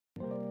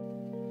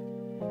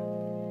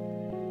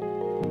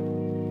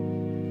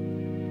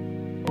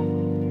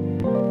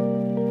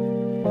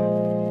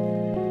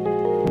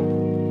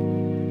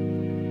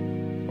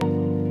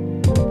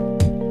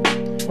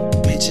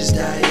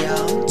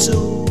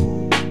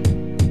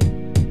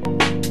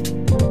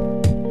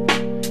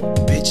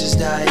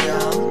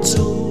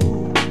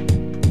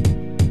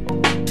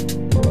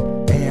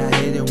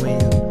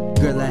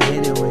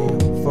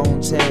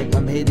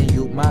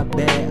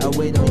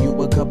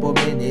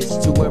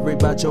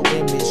about your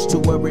image, too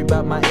worried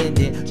about my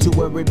ending, too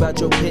worried about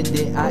your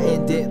pendant. I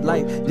ended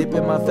life,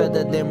 dipping my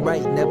feather then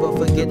right, never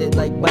forget it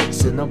like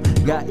bikes in them.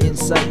 Got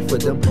insight for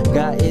them,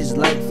 God is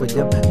light for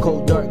them.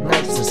 Cold dark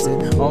nights I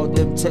sent, all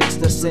them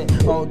texts I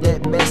sent, all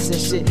that mess and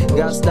shit.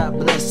 God stop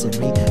blessing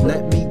me,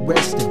 let me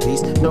rest in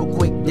peace. No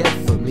quick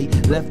death for me,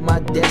 left my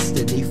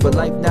destiny for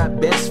life not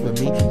best for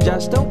me.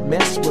 Josh, don't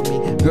mess with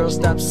me, girl,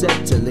 stop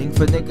settling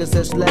for niggas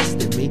that's less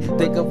than me.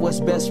 Think of what's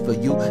best for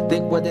you,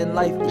 think what in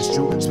life is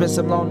true. Spend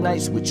some long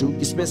nights with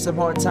you, spend some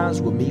hard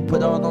times with me.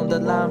 Put all on the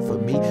line for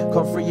me,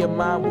 come free your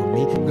mind with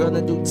me. Girl,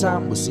 in due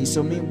time we'll see,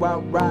 so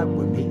meanwhile ride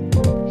with me.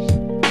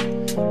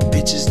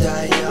 Bitches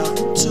die young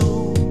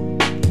too,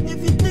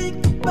 if you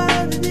think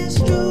about it, it's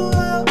true.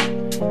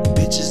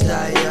 Bitches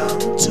die young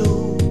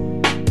too,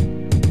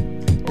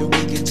 then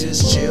we can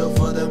just chill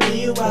for the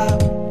meanwhile.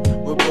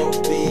 We'll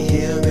both be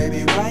here,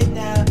 baby, right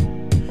now.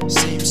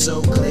 Seems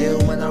so clear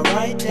when I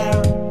write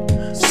down,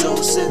 so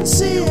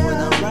sincere when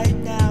I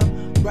write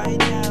down, right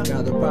now.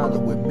 Got a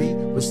problem with me,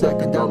 we're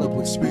stacking dollar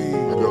with speed.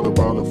 I got a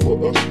Bible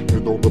for us,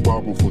 and on the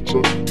Bible for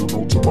trust. Don't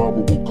know tomorrow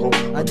will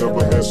come, I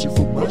never asked you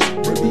for much.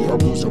 Maybe I'm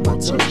losing my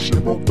touch,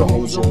 and broke the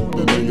hose on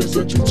the layers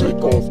that you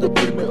take off the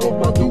payment of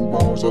my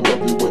newborns. I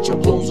love you with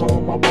your clothes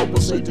on, my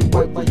mama say do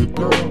right for your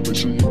girl. Make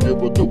sure you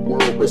give her the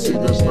world, but see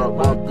that's not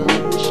my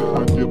girl. Shit,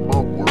 I give my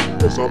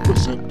word, as I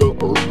present the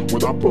earth.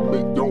 When I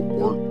permit don't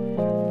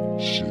work,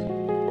 shit.